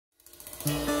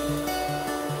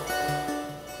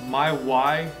My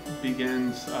why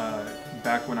begins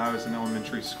back when I was in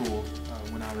elementary school.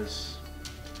 When I was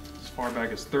as far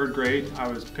back as 3rd grade, I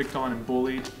was picked on and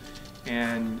bullied,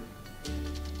 and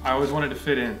I always wanted to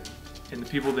fit in. And the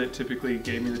people that typically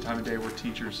gave me the time of day were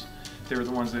teachers. They were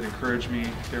the ones that encouraged me.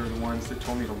 They were the ones that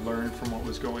told me to learn from what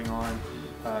was going on,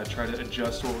 try to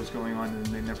adjust to what was going on, and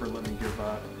they never let me give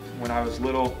up. When I was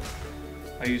little,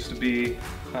 I used to be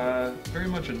very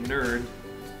much a nerd,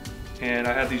 and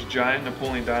I had these giant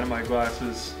Napoleon Dynamite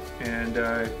glasses,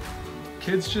 and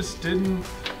kids just didn't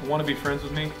want to be friends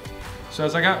with me. So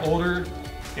as I got older,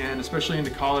 and especially into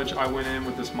college, I went in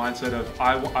with this mindset of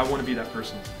I want to be that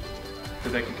person that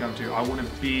they can come to. I want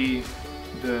to be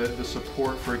the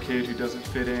support for a kid who doesn't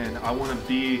fit in. I want to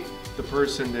be the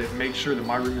person that makes sure that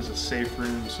my room is a safe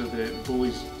room so that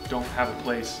bullies don't have a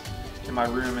place in my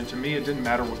room. And to me, it didn't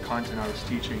matter what content I was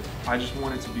teaching. I just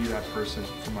wanted to be that person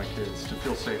for my kids, to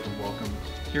feel safe and welcome.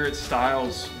 Here at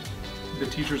Stiles, the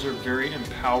teachers are very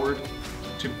empowered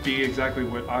to be exactly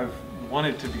what I've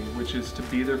wanted to be, which is to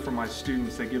be there for my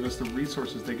students. They give us the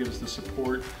resources, they give us the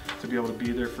support to be able to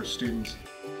be there for students.